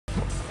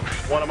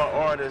One of my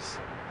artists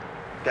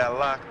got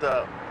locked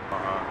up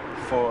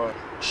for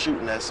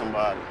shooting at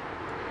somebody.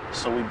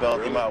 So we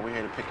bailed him out. We're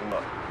here to pick him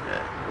up.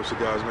 Yeah. What's the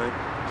guy's name?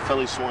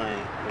 Swain.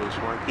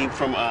 Swain? He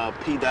from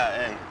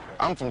P.A.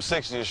 I'm from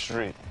 60th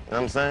Street. You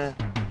know what I'm saying?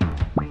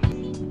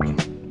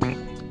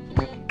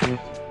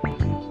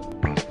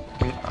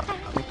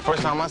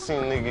 First time I seen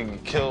a nigga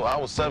get killed, I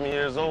was 7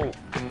 years old.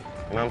 You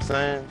know what I'm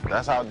saying?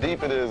 That's how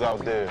deep it is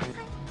out there.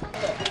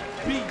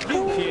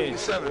 Kid.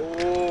 7.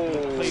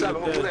 Oh,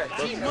 7. Who that?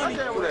 Who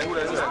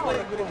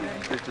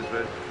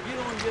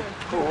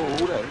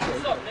that?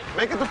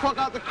 Make it the fuck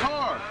out the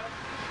car.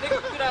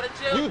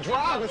 You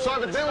driving, so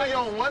evidently you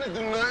don't want to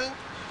do nothing.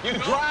 You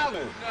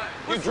driving.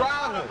 You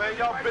driving. Man,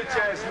 y'all bitch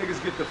ass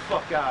niggas get the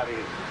fuck out of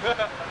here.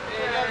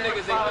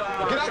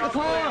 Get out the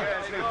car.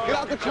 Get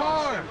out the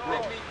car.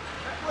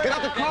 Get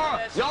out the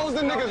car. Y'all was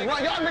the niggas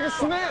right. Y'all niggas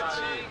snitch.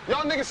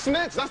 Y'all niggas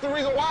snitch. That's the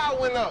reason why I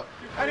went up.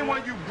 Any one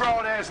of you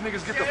broad ass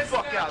niggas get the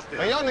fuck out there.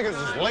 Man, y'all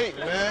niggas is late,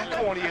 man.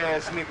 Corny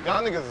ass niggas.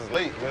 Y'all niggas is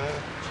late, man.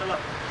 Chill up.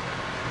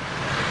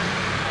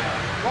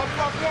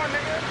 1+1,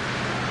 nigga.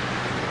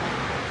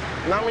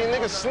 Now I mean,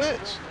 niggas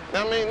snitch.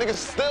 Now I mean, niggas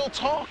still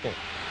talking.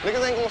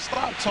 Niggas ain't gonna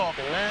stop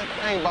talking, man.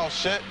 That ain't about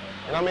shit.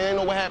 And I mean, ain't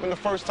know what happened the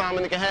first time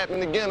and it can happen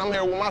again. I'm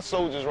here with my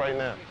soldiers right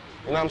now.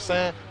 You know what I'm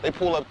saying? They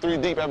pull up 3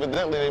 deep.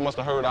 Evidently, they must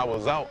have heard I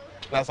was out.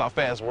 That's how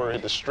fast word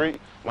hit the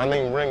street. My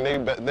name ring, they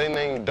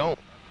name don't.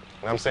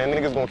 You know what I'm saying?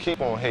 Niggas gonna keep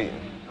on hating.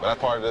 But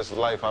that's part of this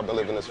life. I've been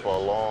living this for a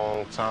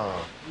long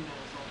time.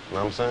 You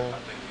know what I'm saying?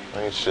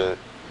 Ain't shit.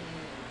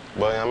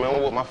 But I mean,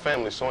 I'm with my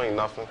family, so ain't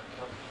nothing.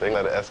 They can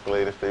let it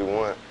escalate if they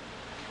want.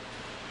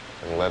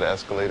 They can let it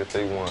escalate if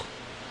they want.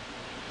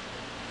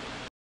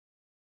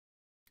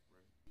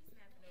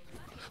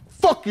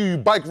 Fuck you, you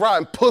bike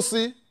riding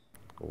pussy.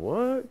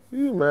 What?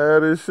 You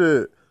mad as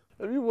shit.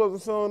 If you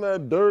wasn't selling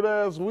that dirt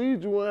ass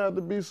weed, you wouldn't have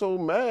to be so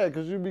mad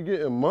because you be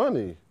getting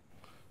money.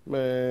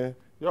 Man,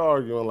 y'all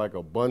arguing like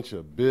a bunch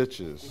of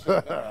bitches.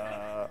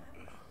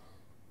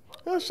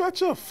 Man, shut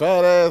your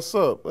fat ass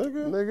up,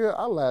 nigga. Nigga,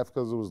 I laughed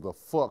because it was the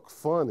fuck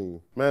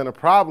funny. Man, the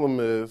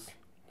problem is,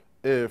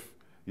 if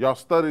y'all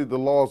studied the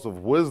laws of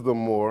wisdom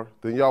more,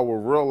 then y'all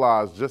will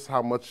realize just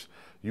how much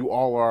you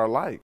all are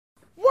alike.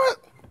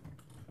 What?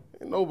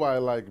 Ain't nobody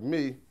like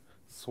me,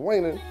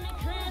 Swain.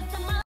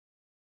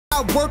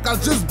 I work, I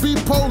just be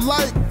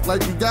polite.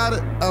 Like, you got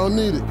it? I don't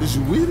need it. Is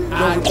you weed it?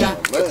 I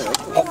got it.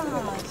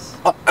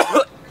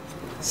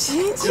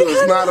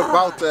 It's not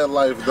about that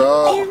life,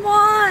 dog. Come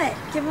on.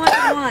 Come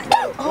on.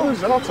 What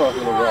is y'all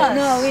talking about?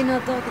 No, we're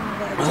not talking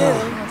about you.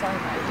 We're not talking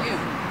about you.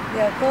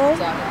 Yeah, cool?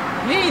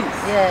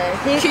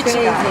 Yeah, he's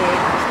crazy.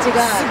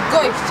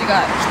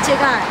 Kichigai.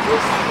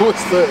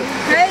 What's that?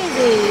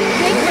 Crazy.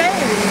 He's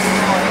crazy.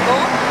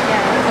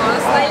 Yeah. Call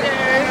us later.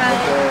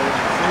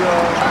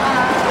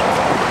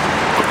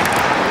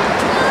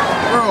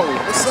 Bro,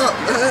 what's up,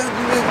 man?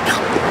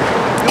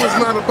 It's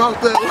not about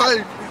that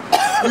life.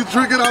 You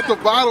drinking out the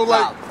bottle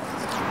like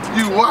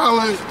you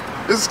wildin'.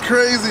 It's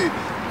crazy.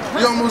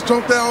 You almost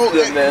drunk that whole.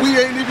 We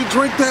ain't even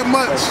drink that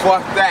much.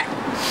 Fuck that.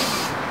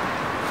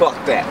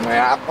 Fuck that,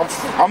 man.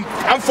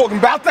 I'm fucking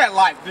about that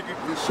life, nigga.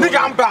 Nigga,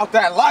 I'm about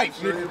that life,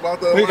 nigga.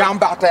 Nigga, I'm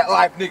about that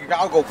life, nigga.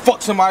 I'll go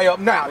fuck somebody up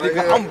now,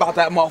 nigga. I'm about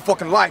that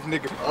motherfucking life,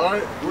 nigga.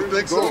 Alright, we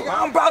think so.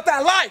 Nigga, I'm about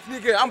that life,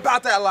 nigga. I'm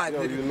about that life,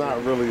 nigga. You're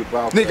not really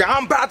about nigga, that.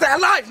 I'm about that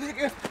life,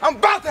 nigga. I'm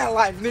about that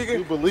life, nigga.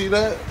 You believe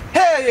that?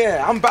 Hell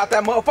yeah, I'm about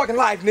that motherfucking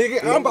life,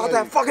 nigga. I'm about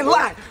that fucking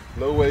life.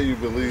 No way you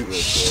believe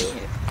it,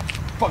 bro.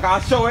 Fuck,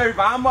 I'll show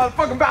everybody. I'm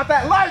motherfucking about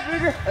that life,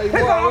 nigga. Hey, it's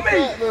on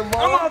me.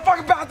 I'm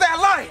motherfucking about that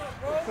life.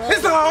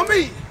 It's on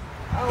me.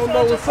 I don't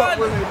know what's up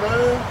with you,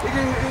 man.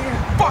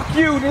 Nigga, fuck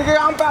you, nigga.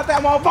 I'm about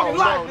that motherfucking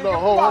life. No,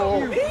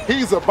 hold.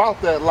 He's about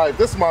that life.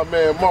 This is my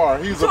man Mar.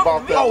 He's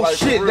about that life. Oh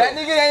shit, that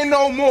nigga ain't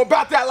no more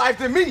about that life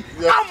than me.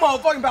 Yeah. I'm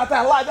motherfucking about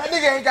that life. That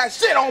nigga ain't got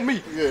shit on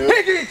me. Yeah.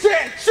 Nigga ain't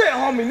shit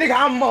on me, nigga.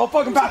 I'm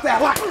motherfucking about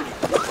that life.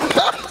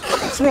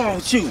 What's wrong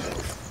with you?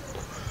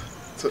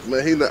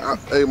 Man,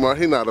 hey Mar,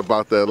 he not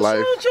about that life.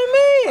 What you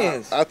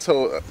mean? I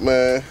told,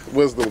 man,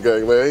 Wisdom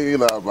Gang, man, he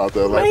not about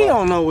that life. Man, he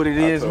don't know what it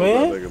is,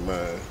 man. That nigga,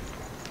 man.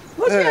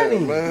 What's that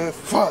mean? Man,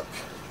 fuck.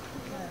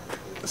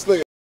 This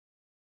nigga.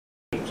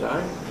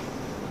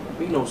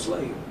 Be no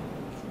slave.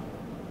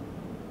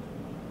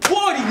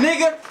 40,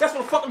 nigga! That's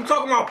what the fuck I'm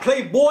talking about,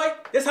 playboy.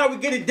 That's how we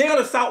get it down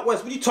in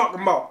Southwest. What you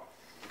talking about?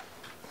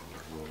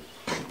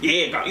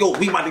 Yeah, yo,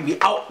 we about to be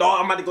out,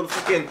 dog. I'm about to go to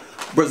fucking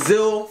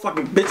Brazil,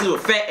 fucking bitches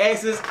with fat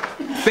asses.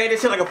 Fat as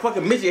shit like a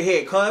fucking midget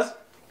head, cuz.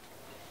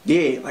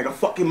 Yeah, like a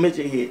fucking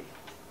midget head.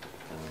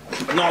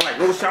 No, like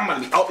real shit, I'm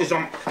about to be out this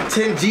on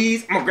 10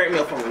 G's. I'm gonna grab me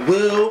a fucking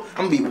wheel.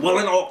 I'm gonna be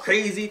wheeling all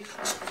crazy.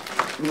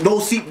 No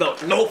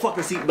seatbelt, no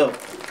fucking seatbelt.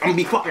 I'm gonna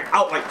be fucking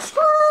out like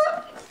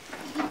skirt.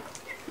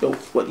 Yo,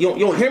 what, you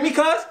don't hear me,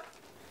 cuz?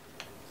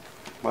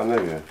 My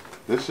nigga,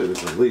 this shit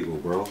is illegal,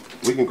 bro.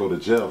 We can go to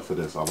jail for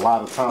this a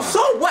lot of times.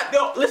 So what,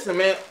 yo? Listen,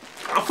 man.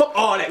 I fuck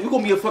all that. We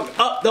gonna be a fucking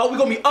up, dog. We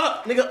gonna be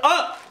up, nigga,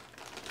 up.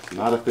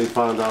 Not if they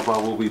find out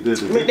about what we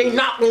did. Man, they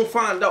not gonna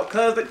find out,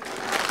 cuz.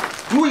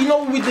 You know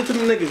what we did to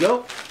them niggas,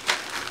 yo.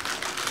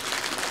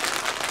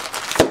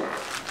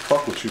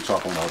 Fuck what you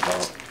talking about,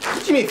 dog.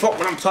 What you mean fuck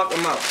what I'm talking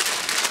about?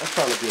 I'm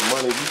trying to get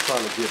money, you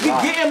trying to get We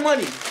live. getting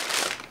money.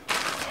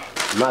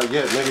 Not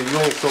yet, nigga. You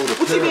ain't sold a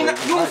What you mean?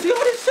 You don't see all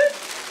this shit?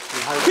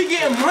 We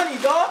getting money,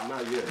 dog.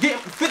 Not yet. Getting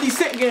 50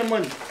 Cent getting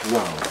money. No.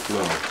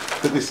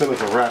 50 Cent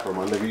is a rapper,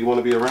 my nigga. You want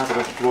to be a rapper?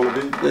 That's what you want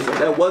to be? Listen,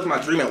 that was my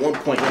dream at one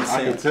point. You know what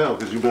I'm I can tell,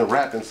 because you've been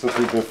rapping since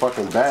we've been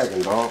fucking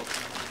bagging, dog.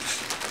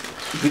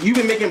 You've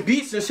been making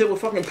beats and shit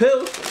with fucking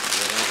pills.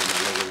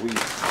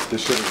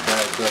 This shit is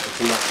bagged up.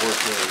 It's not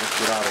worth it. Let's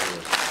get out of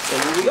here.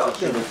 And here we go. This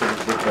shit into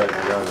this big bag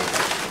together.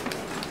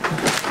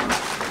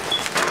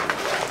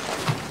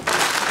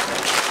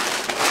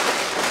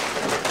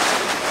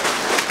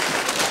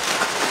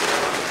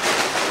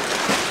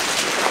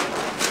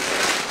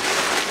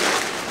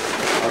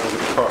 I'll go get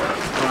the car.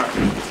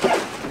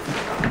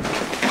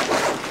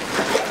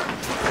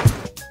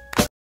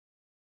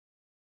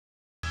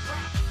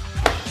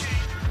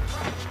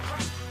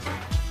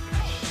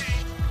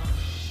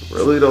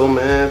 Really though,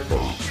 man, from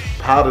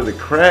powder to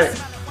crack,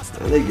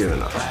 man, they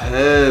giving a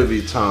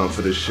heavy time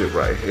for this shit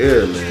right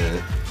here,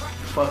 man.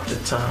 Fuck the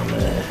time,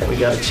 man. We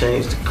gotta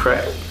change the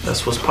crack.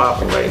 That's what's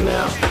popping right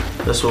now.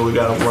 That's what we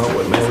gotta run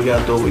with, man. We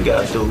gotta do what we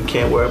gotta do. We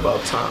can't worry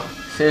about time.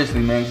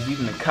 Seriously, man, because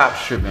even the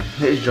cops tripping.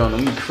 His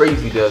joint, me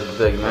crazy the other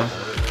day, man.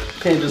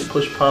 Can't just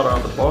push powder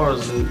on the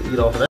bars and eat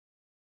off of that.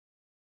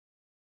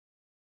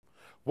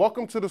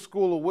 Welcome to the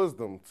School of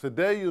Wisdom.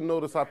 Today you'll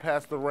notice I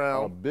passed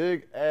around a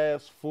big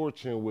ass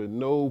fortune with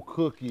no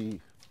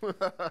cookie.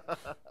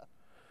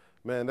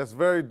 Man, that's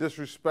very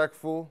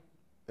disrespectful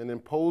and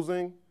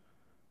imposing,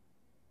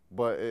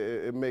 but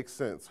it makes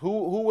sense.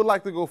 Who would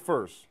like to go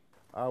first?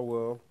 I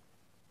will.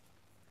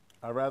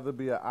 I'd rather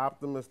be an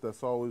optimist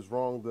that's always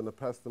wrong than a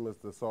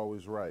pessimist that's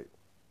always right.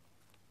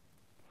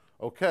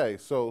 Okay,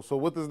 so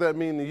what does that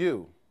mean to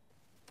you?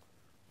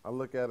 I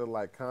look at it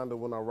like kinda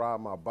when I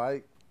ride my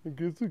bike. I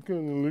guess I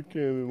kinda look at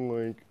it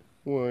like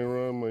when I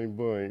ride my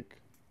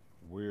bike.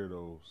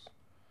 Weirdos.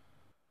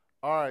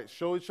 All right,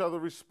 show each other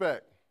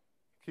respect.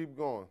 Keep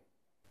going.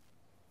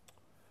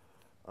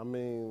 I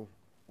mean,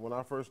 when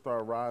I first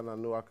started riding, I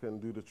knew I couldn't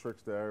do the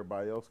tricks that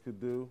everybody else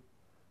could do,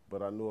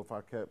 but I knew if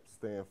I kept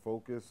staying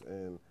focused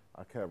and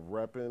I kept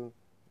repping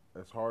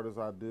as hard as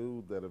I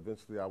do, that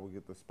eventually I would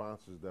get the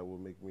sponsors that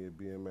would make me a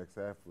BMX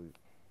athlete.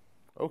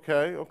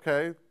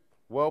 Okay.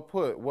 Well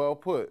put, well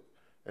put.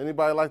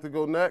 Anybody like to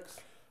go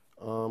next?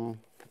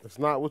 It's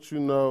not what you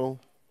know,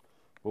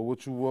 but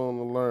what you're willing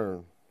to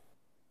learn.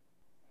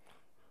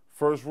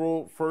 First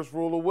rule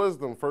of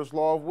wisdom, first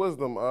law of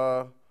wisdom.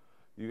 What's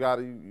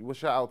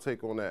your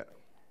outtake on that?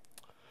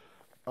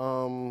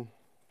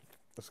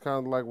 It's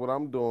kind of like what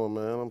I'm doing,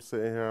 man. I'm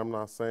sitting here, I'm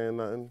not saying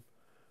nothing.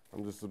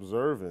 I'm just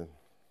observing.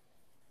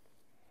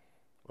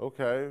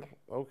 Okay.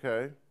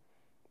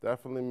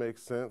 Definitely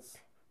makes sense.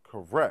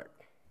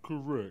 Correct.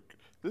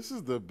 This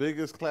is the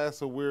biggest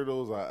class of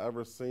weirdos I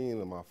ever seen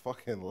in my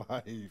fucking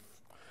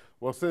life.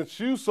 Well, since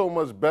you so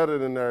much better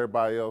than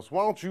everybody else,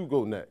 why don't you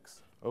go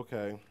next?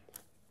 Okay.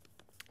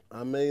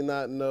 I may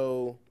not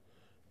know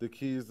the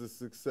keys to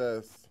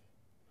success,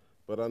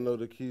 but I know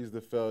the keys to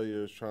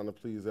failure is trying to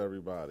please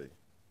everybody.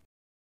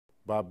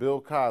 By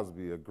Bill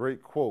Cosby, a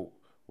great quote.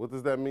 What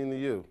does that mean to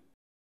you?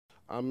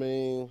 I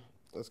mean,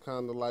 it's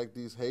kind of like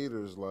these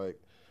haters, like,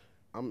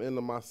 I'm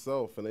into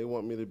myself and they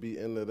want me to be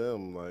into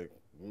them, like,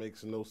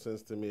 makes no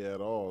sense to me at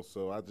all.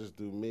 So I just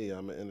do me.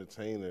 I'm an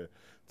entertainer.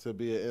 To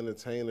be an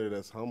entertainer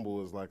that's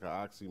humble is like an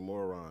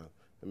oxymoron.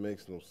 It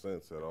makes no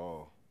sense at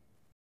all.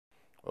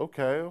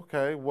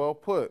 Okay, well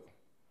put.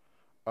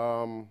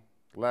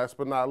 Last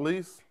but not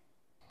least,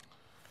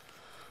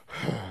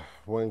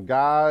 when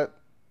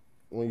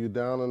you're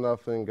down to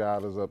nothing,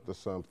 God is up to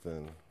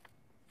something.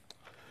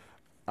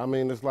 I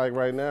mean, it's like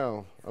right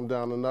now, I'm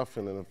down to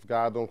nothing, and if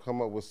God don't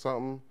come up with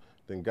something,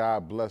 then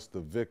God bless the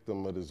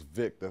victim of this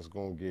Vic that's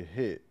gonna get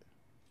hit.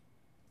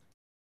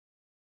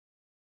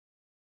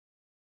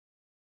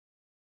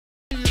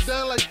 You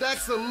down like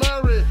Daxter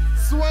Murray,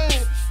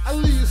 Swain, I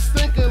leave you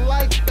stinking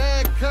like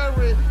bad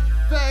curry.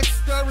 Fact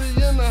scurry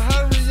in a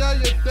hurry, all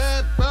your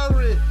dad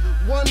buried.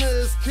 One of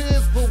his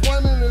kids, but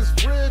one in his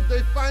rib.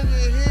 They find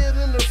your head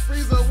in the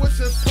freezer with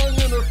your tongue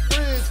in the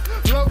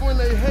fridge. Love when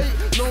they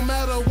hate, no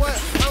matter what,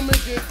 I'ma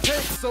get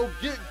cake. So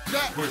get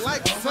jacked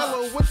like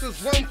Teller with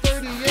this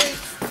 138.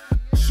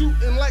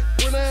 Shooting like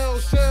Grinnell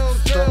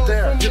shells, from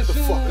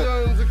machine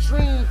guns,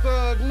 extreme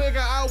thug.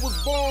 Nigga, I was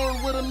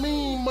born with a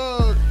mean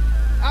mug.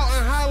 Out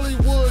in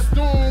Hollywood,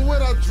 doing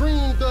what I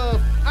dreamed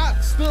of. I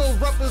still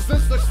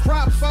represent the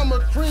crop I'm a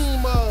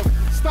cream of.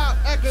 Stop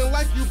acting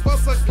like you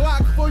bust a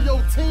Glock for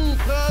your team,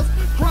 cuz.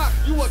 Croc,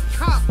 you a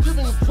cop,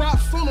 giving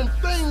props on them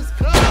things,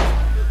 cuz.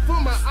 For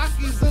my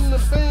Akis in the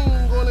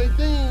bang on a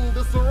ding.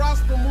 The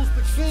Sarasta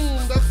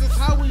Mustaqim, that's just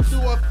how we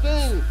do our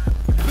thing.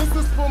 This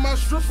is for my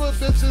stripper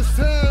bitches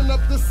tearing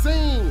up the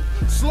scene.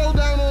 Slow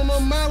down on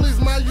the mollies,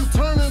 my you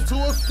turn into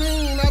a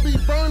fiend. I be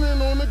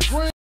burning on the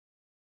green.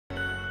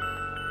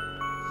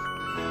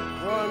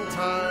 One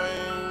time.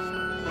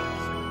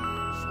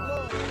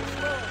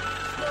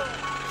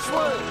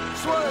 Swing.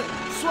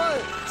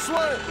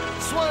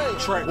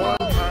 One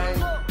time.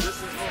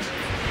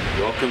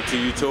 Welcome to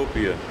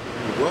Utopia.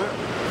 What?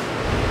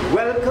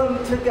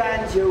 Welcome to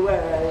Ganja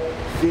World,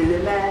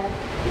 Philly man.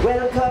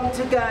 Welcome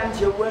to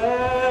Ganja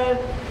World.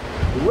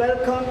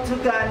 Welcome to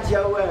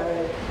Ganja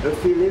World,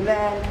 Philly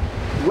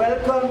man.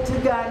 Welcome to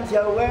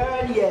Ganja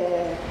World,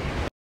 yeah.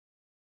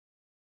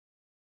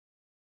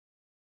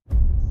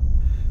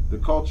 The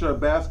culture of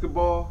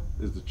basketball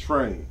is to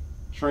train.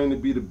 Train to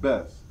be the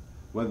best.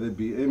 Whether it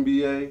be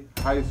NBA,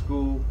 high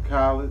school,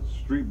 college,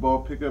 street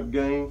ball pickup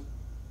games,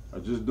 or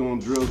just doing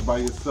drills by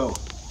yourself.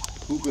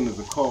 Hooping is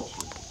a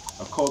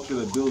culture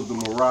that builds the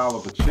morale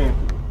of a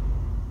champion.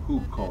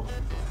 Hoop culture.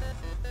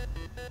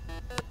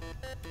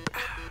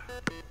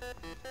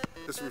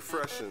 It's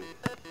refreshing.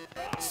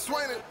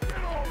 Swain it.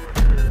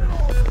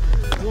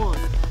 1,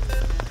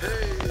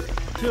 Hey.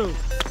 2,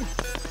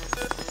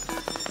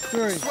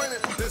 3. Swain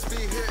it. This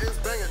beat here is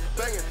banging,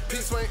 banging.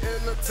 P-Swain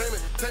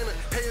entertainment, tainment.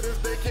 Haters,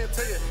 they can't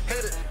take it,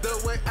 hate it. The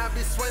way I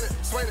be swaying it,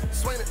 swaying it,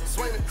 swaying it,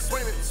 swaying it,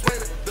 swaying it,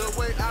 swaying it. The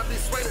way I be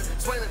swaying it,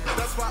 swaying it.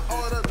 That's why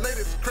all the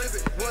ladies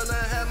crazy. When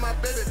I had my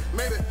baby,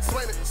 made it,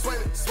 swaying it,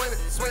 swaying it, swaying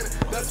it, swaying it.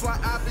 That's why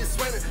I be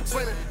swaying it,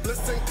 swaying it.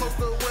 Listen close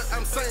to what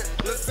I'm saying.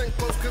 Listen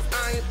close, cause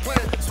I ain't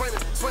playing. Swaying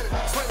it, swaying it,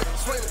 swaying it,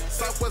 swaying it.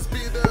 Southwest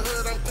be the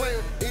hood I'm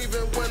playing.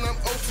 Even when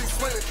I'm OC,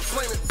 swaying it,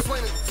 swaying it,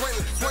 swaying it, swaying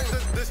it, swaying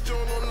it. This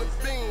joint on the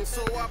beam,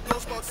 so I blow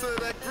sparks to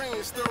that green.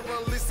 Still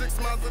run at least 6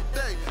 miles a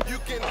day. You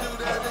can do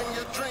that in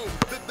your dream.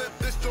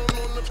 This joint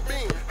on the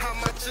beam. How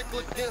my chick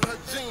look in her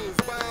jeans.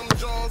 Bomb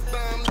jaws,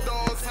 dime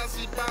doors. How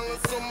she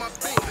balance on my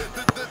beam.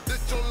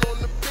 This joint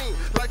on the beam.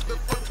 Like the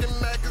fucking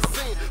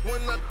magazine.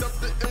 When I dump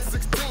the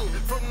M16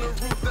 from the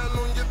roof down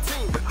on your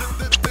team.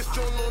 This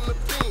joint on the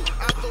beam.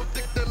 I throw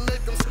dick that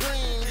make them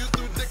scream. You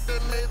threw dick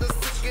that made her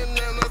sick and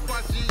now that's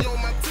why she on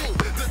my team.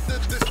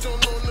 This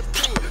joint on the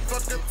beam.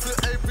 Fuck it to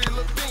Avery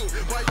Levine.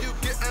 Why you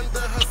get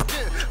under her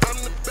skin? I'm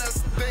the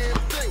best damn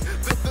thing.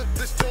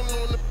 This joint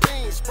on the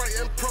beam. Sprite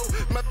and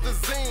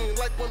promethazine.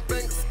 Like when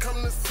banks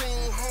come to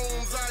sing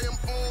homes, I am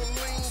on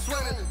lean.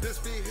 Sweating. This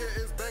beat here